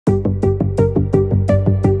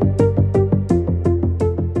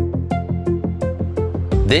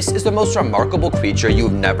This is the most remarkable creature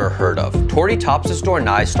you've never heard of. Turritopsis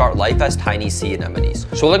dohrnii start life as tiny sea anemones.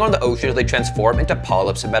 Swirling on the ocean, they transform into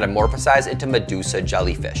polyps and metamorphosize into Medusa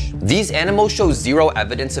jellyfish. These animals show zero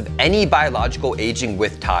evidence of any biological aging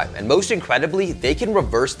with time, and most incredibly, they can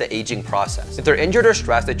reverse the aging process. If they're injured or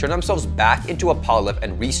stressed, they turn themselves back into a polyp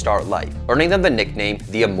and restart life, earning them the nickname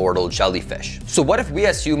the immortal jellyfish. So what if we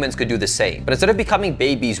as humans could do the same, but instead of becoming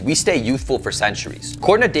babies, we stay youthful for centuries?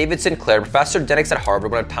 According to David Sinclair, professor of genetics at Harvard,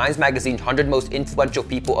 one of Times Magazine's 100 most influential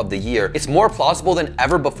people of the year, it's more plausible than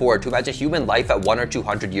ever before to imagine human life at 100 or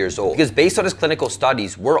 200 years old, because based on his clinical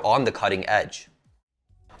studies, we're on the cutting edge.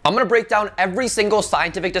 I'm going to break down every single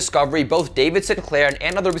scientific discovery both David Sinclair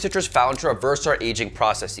and other researchers found to reverse our aging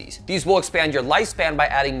processes. These will expand your lifespan by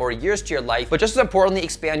adding more years to your life, but just as importantly,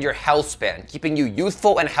 expand your health span, keeping you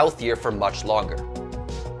youthful and healthier for much longer.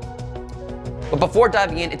 But before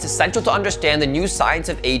diving in, it's essential to understand the new science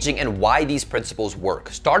of aging and why these principles work.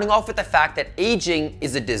 Starting off with the fact that aging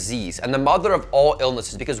is a disease and the mother of all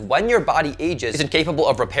illnesses, because when your body ages, it's incapable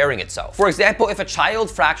of repairing itself. For example, if a child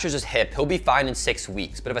fractures his hip, he'll be fine in 6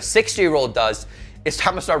 weeks. But if a 60-year-old does, it's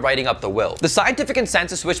time to start writing up the will. The scientific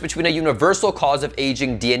consensus switched between a universal cause of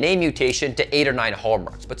aging DNA mutation to 8 or 9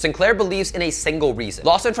 hallmarks, but Sinclair believes in a single reason: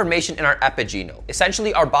 lost information in our epigenome.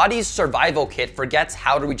 Essentially, our body's survival kit forgets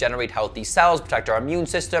how to regenerate healthy cells, protect our immune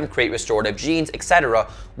system, create restorative genes, etc.,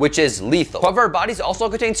 which is lethal. However, our bodies also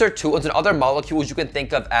contain sirtuins and other molecules you can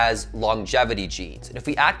think of as longevity genes. And if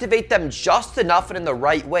we activate them just enough and in the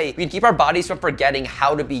right way, we can keep our bodies from forgetting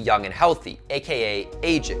how to be young and healthy, aka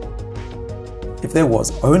aging. If there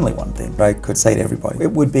was only one thing I could say to everybody,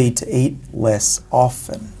 it would be to eat less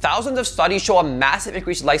often. Thousands of studies show a massive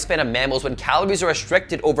increase in lifespan of mammals when calories are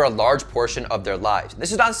restricted over a large portion of their lives. This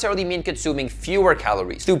does not necessarily mean consuming fewer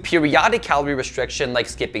calories. Through periodic calorie restriction, like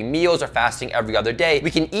skipping meals or fasting every other day, we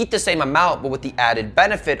can eat the same amount, but with the added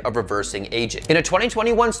benefit of reversing aging. In a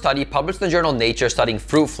 2021 study published in the journal Nature studying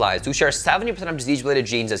fruit flies, who share 70% of disease-related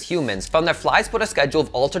genes as humans, found that flies put a schedule of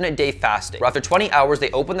alternate day fasting, where after 20 hours, they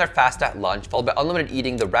open their fast at lunch, followed by unlimited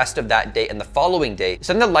eating the rest of that day and the following day,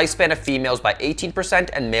 extending the lifespan of females by 18%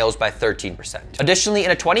 and males by 13%. Additionally,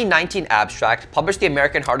 in a 2019 abstract published in the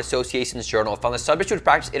American Heart Association's journal, found that subjects who had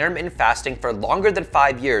practiced intermittent fasting for longer than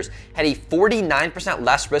 5 years had a 49%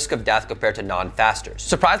 less risk of death compared to non-fasters.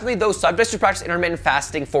 Surprisingly, those subjects who practiced intermittent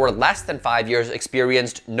fasting for less than 5 years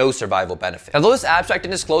experienced no survival benefit. Although this abstract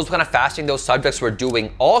didn't disclose what kind of fasting those subjects were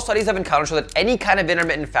doing, all studies have encountered show that any kind of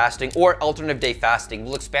intermittent fasting or alternative day fasting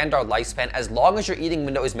will expand our lifespan as long as your eating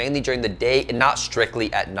window is mainly during the day and not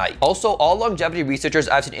strictly at night. Also, all longevity researchers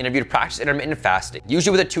I've seen interviewed practice intermittent fasting,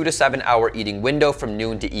 usually with a 2 to 7 hour eating window from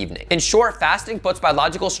noon to evening. In short, fasting puts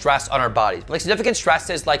biological stress on our bodies, but like significant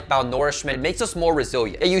stresses like malnourishment, it makes us more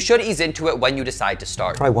resilient. You should ease into it when you decide to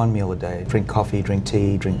start. Try 1 meal a day. Drink coffee, drink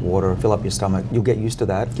tea, drink water, fill up your stomach. You'll get used to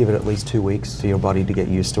that. Give it at least 2 weeks for your body to get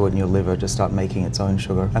used to it and your liver to start making its own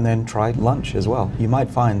sugar. And then try lunch as well. You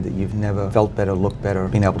might find that you've never felt better, looked better,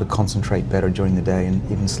 been able to concentrate better during the day and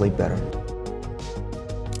even sleep better.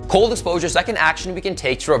 Cold exposure is the second action we can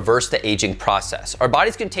take to reverse the aging process. Our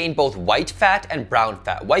bodies contain both white fat and brown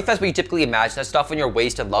fat. White fat is what you typically imagine, that stuff on your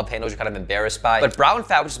waist and love handles you're kind of embarrassed by. But brown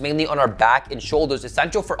fat, which is mainly on our back and shoulders, is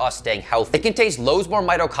essential for us staying healthy. It contains loads more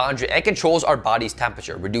mitochondria and controls our body's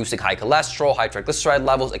temperature, reducing high cholesterol, high triglyceride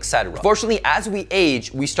levels, etc. Fortunately, as we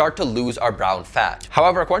age, we start to lose our brown fat.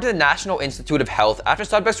 However, according to the National Institute of Health, after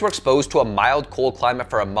subjects were exposed to a mild cold climate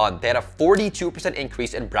for a month, they had a 42%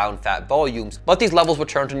 increase in brown fat volumes, but these levels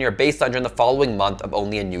returned to near baseline during the following month of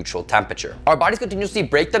only a neutral temperature. Our bodies continuously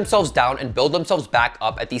break themselves down and build themselves back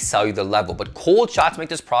up at the cellular level, but cold shots make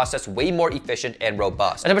this process way more efficient and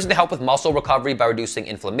robust. And they help with muscle recovery by reducing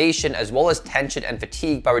inflammation, as well as tension and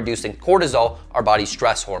fatigue by reducing cortisol, our body's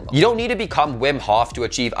stress hormone. You don't need to become Wim Hof to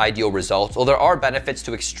achieve ideal results, although there are benefits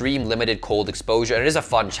to extreme limited cold exposure, and it is a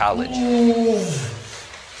fun challenge.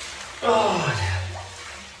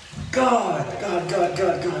 God.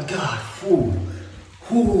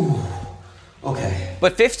 Okay.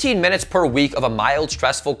 But 15 minutes per week of a mild,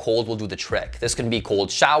 stressful cold will do the trick. This can be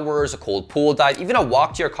cold showers, a cold pool dive, even a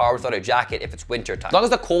walk to your car without a jacket if it's winter time. As long as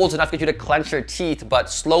the cold's enough to get you to clench your teeth,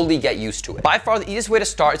 but slowly get used to it. By far, the easiest way to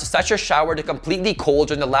start is to set your shower to completely cold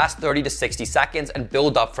during the last 30 to 60 seconds and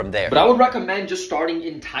build up from there. But I would recommend just starting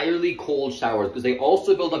entirely cold showers because they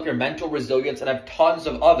also build up your mental resilience and have tons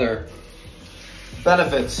of other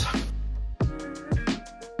benefits.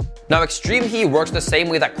 Now, extreme heat works the same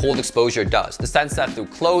way that cold exposure does, in the sense that through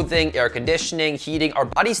clothing, air conditioning, heating, our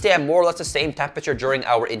bodies stay at more or less the same temperature during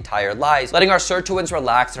our entire lives, letting our sirtuins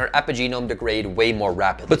relax and our epigenome degrade way more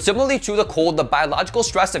rapidly. But similarly to the cold, the biological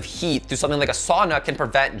stress of heat through something like a sauna can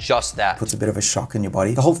prevent just that. Puts a bit of a shock in your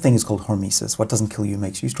body. The whole thing is called hormesis. What doesn't kill you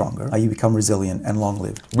makes you stronger. You become resilient and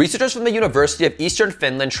long-lived. Researchers from the University of Eastern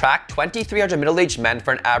Finland tracked 2,300 middle-aged men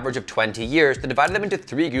for an average of 20 years. They divided them into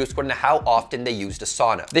 3 groups according to how often they used a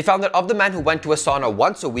sauna. They found that of the men who went to a sauna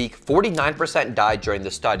once a week, 49% died during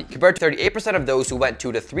the study, compared to 38% of those who went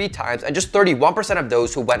 2 to 3 times and just 31% of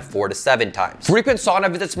those who went 4 to 7 times. Frequent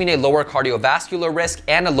sauna visits mean a lower cardiovascular risk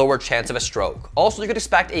and a lower chance of a stroke. Also, you could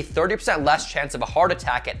expect a 30% less chance of a heart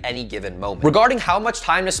attack at any given moment. Regarding how much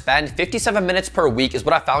time to spend, 57 minutes per week is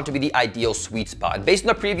what I found to be the ideal sweet spot. And based on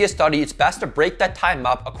the previous study, it's best to break that time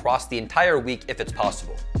up across the entire week if it's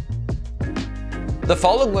possible. The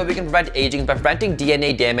following way we can prevent aging is by preventing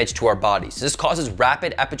DNA damage to our bodies. This causes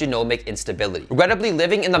rapid epigenomic instability. Regrettably,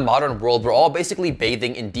 living in the modern world, we're all basically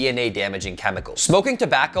bathing in DNA damaging chemicals. Smoking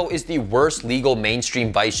tobacco is the worst legal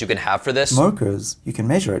mainstream vice you can have for this. Smokers, you can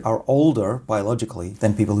measure it, are older biologically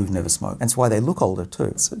than people who've never smoked. That's why they look older too.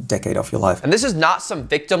 It's a decade off your life. And this is not some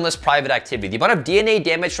victimless private activity. The amount of DNA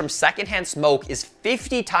damage from secondhand smoke is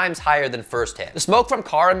 50 times higher than firsthand. The smoke from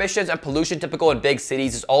car emissions and pollution typical in big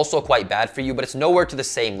cities is also quite bad for you, but it's nowhere to the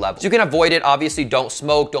same level. So you can avoid it. Obviously, don't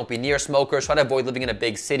smoke, don't be near smokers, try to avoid living in a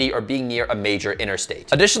big city or being near a major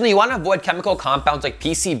interstate. Additionally, you want to avoid chemical compounds like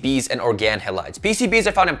PCBs and organohalides. PCBs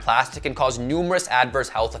are found in plastic and cause numerous adverse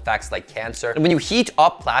health effects like cancer. And when you heat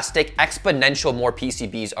up plastic, exponential more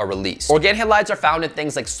PCBs are released. Organohalides are found in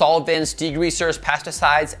things like solvents, degreasers,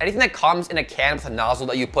 pesticides, anything that comes in a can with a nozzle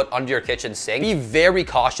that you put under your kitchen sink. Be very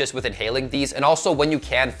cautious with inhaling these, and also when you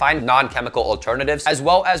can, find non-chemical alternatives, as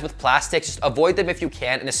well as with plastics, just avoid them if you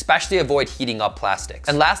can, and especially avoid heating up plastics.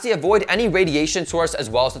 And lastly, avoid any radiation source as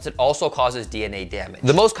well, since it also causes DNA damage.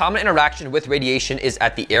 The most common interaction with radiation is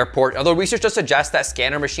at the airport, although research does suggest that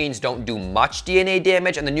scanner machines don't do much DNA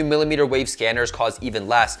damage and the new millimeter wave scanners cause even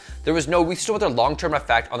less. There is no research on what their long-term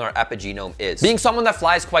effect on our epigenome is. Being someone that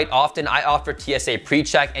flies quite often, I opt for TSA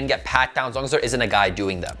pre-check and get pat-downs as long as there isn't a guy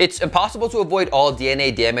doing them. It's impossible to avoid all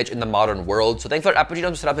DNA damage in the modern world, so thankfully our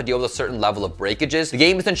epigenome is set up to deal with a certain level of breakages. The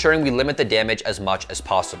game is ensuring we limit the damage as much as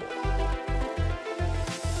possible.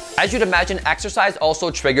 As you'd imagine, exercise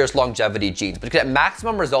also triggers longevity genes, but to get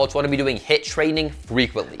maximum results, you want to be doing HIIT training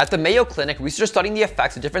frequently. At the Mayo Clinic, researchers studying the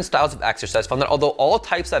effects of different styles of exercise found that although all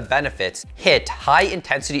types have benefits, HIIT, high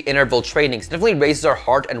intensity interval training, significantly raises our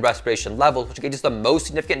heart and respiration levels, which engages the most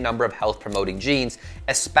significant number of health promoting genes,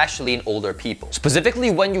 especially in older people.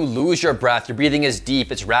 Specifically, when you lose your breath, your breathing is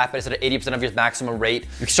deep, it's rapid, it's at 80% of your maximum rate,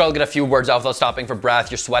 you can struggle to get a few words out without stopping for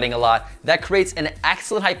breath, you're sweating a lot. That creates an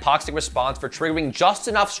excellent hypoxic response for triggering just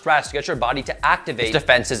enough stress to get your body to activate its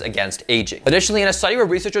defenses against aging. Additionally, in a study where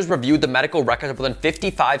researchers reviewed the medical records of more than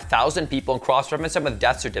 55,000 people and cross-referenced them with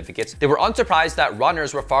death certificates, they were unsurprised that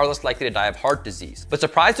runners were far less likely to die of heart disease, but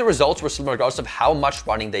surprised the results were similar regardless of how much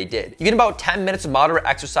running they did. Even about 10 minutes of moderate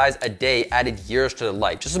exercise a day added years to their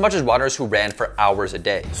life, just as much as runners who ran for hours a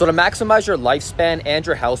day. So to maximize your lifespan and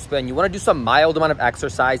your health span, you want to do some mild amount of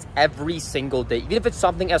exercise every single day, even if it's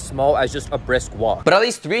something as small as just a brisk walk. But at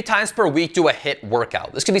least 3 times per week, do a HIIT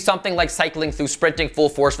workout. This could be something like cycling through sprinting full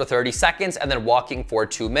force for 30 seconds and then walking for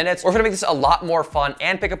 2 minutes. Or if you're gonna make this a lot more fun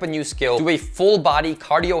and pick up a new skill, do a full body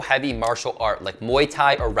cardio heavy martial art like Muay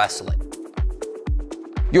Thai or wrestling.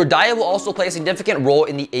 Your diet will also play a significant role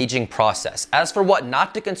in the aging process. As for what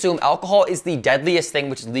not to consume, alcohol is the deadliest thing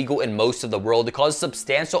which is legal in most of the world. It causes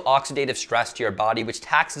substantial oxidative stress to your body, which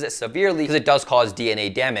taxes it severely because it does cause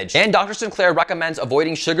DNA damage. And Dr. Sinclair recommends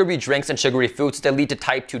avoiding sugary drinks and sugary foods that lead to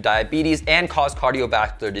type 2 diabetes and cause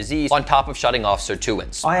cardiovascular disease, on top of shutting off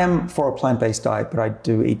sirtuins. I am for a plant-based diet, but I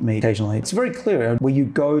do eat meat occasionally. It's very clear where you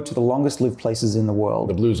go to the longest lived places in the world,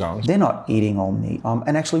 the blue zones, they're not eating all meat.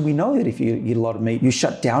 And actually we know that if you eat a lot of meat, you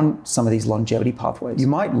shut down some of these longevity pathways. You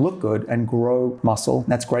might look good and grow muscle.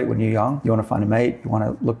 That's great when you're young. You want to find a mate, you want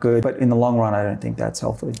to look good, but in the long run, I don't think that's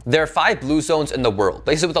healthy. There are 5 blue zones in the world,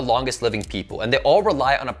 places with the longest living people, and they all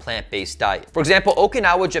rely on a plant-based diet. For example,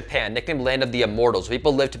 Okinawa, Japan, nicknamed Land of the Immortals, where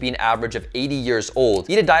people live to be an average of 80 years old,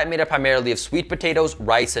 eat a diet made up primarily of sweet potatoes,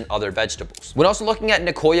 rice, and other vegetables. When also looking at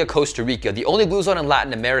Nicoya, Costa Rica, the only blue zone in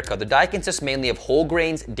Latin America, the diet consists mainly of whole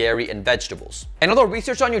grains, dairy, and vegetables. And although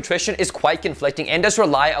research on nutrition is quite conflicting and does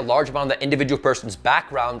rely a large amount on the individual person's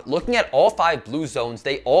background, looking at all 5 blue zones,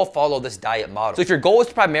 they all follow this diet model. So if your goal is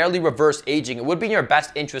to primarily reverse aging, it would be in your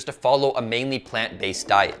best interest to follow a mainly plant-based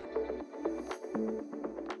diet.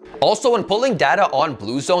 Also, when pulling data on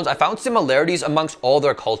blue zones, I found similarities amongst all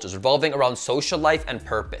their cultures revolving around social life and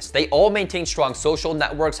purpose. They all maintain strong social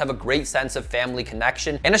networks, have a great sense of family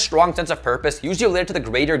connection, and a strong sense of purpose, usually related to the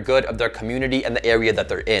greater good of their community and the area that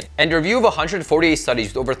they're in. And a review of 148 studies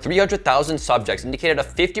with over 300,000 subjects indicated a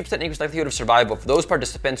 50% increased likelihood of survival for those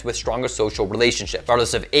participants with stronger social relationships,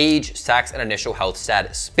 regardless of age, sex, and initial health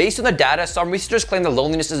status. Based on the data, some researchers claim that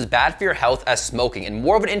loneliness is as bad for your health as smoking and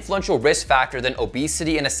more of an influential risk factor than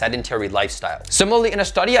obesity and a sedentary lifestyle. Similarly, in a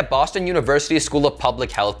study at Boston University School of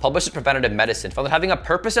Public Health published in Preventative Medicine, found that having a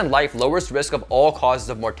purpose in life lowers the risk of all causes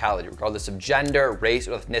of mortality, regardless of gender, race,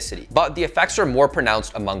 or ethnicity, but the effects are more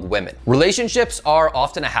pronounced among women. Relationships are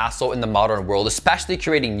often a hassle in the modern world, especially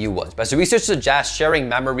creating new ones, but as the research suggests, sharing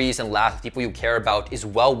memories and laughs with people you care about is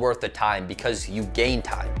well worth the time because you gain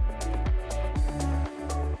time.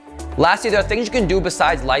 Lastly, there are things you can do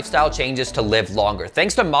besides lifestyle changes to live longer.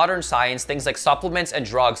 Thanks to modern science, things like supplements and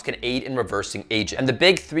drugs can aid in reversing aging. And the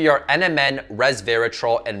big three are NMN,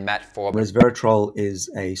 resveratrol, and metformin. Resveratrol is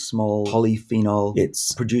a small polyphenol.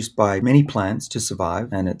 It's produced by many plants to survive,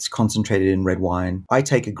 and it's concentrated in red wine. I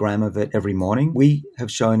take a gram of it every morning. We have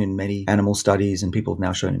shown in many animal studies, and people have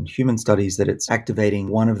now shown in human studies, that it's activating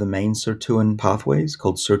one of the main sirtuin pathways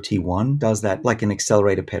called SIRT1. Does that like an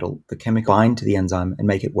accelerator pedal. The chemical bind to the enzyme and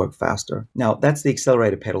make it work faster. Now, that's the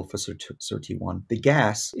accelerator pedal for SIRT1. The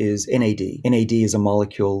gas is NAD. NAD is a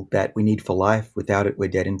molecule that we need for life. Without it, we're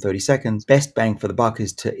dead in 30 seconds. Best bang for the buck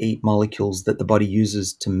is to eat molecules that the body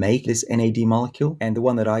uses to make this NAD molecule. And the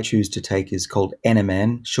one that I choose to take is called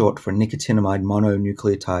NMN, short for nicotinamide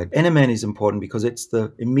mononucleotide. NMN is important because it's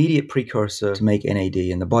the immediate precursor to make NAD,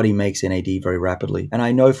 and the body makes NAD very rapidly. And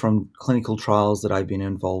I know from clinical trials that I've been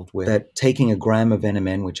involved with that taking a gram of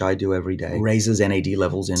NMN, which I do every day, raises NAD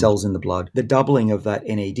levels in cells in the blood. The doubling of that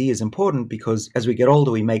NAD is important because as we get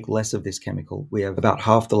older, we make less of this chemical. We have about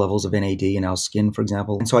half the levels of NAD in our skin, for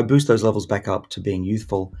example. And so I boost those levels back up to being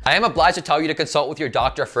youthful. I am obliged to tell you to consult with your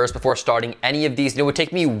doctor first before starting any of these. It would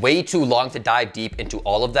take me way too long to dive deep into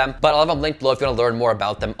all of them, but I'll have them linked below if you want to learn more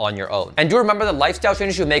about them on your own. And do remember that lifestyle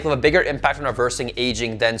changes you make will have a bigger impact on reversing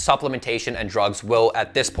aging than supplementation and drugs will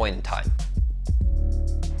at this point in time.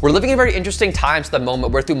 We're living in very interesting times at the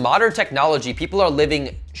moment where through modern technology, people are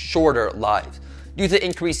living shorter lives due to the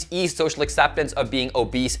increased ease, social acceptance of being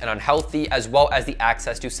obese and unhealthy, as well as the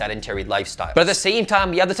access to sedentary lifestyle. But at the same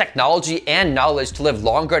time, we have the technology and knowledge to live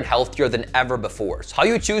longer and healthier than ever before. So how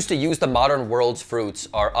you choose to use the modern world's fruits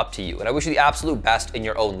are up to you, and I wish you the absolute best in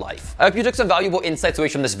your own life. I hope you took some valuable insights away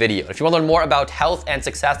from this video. If you want to learn more about health and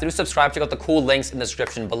success, do subscribe, check out the cool links in the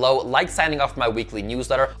description below, like signing up for my weekly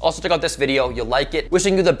newsletter. Also check out this video, you'll like it.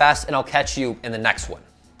 Wishing you the best, and I'll catch you in the next one.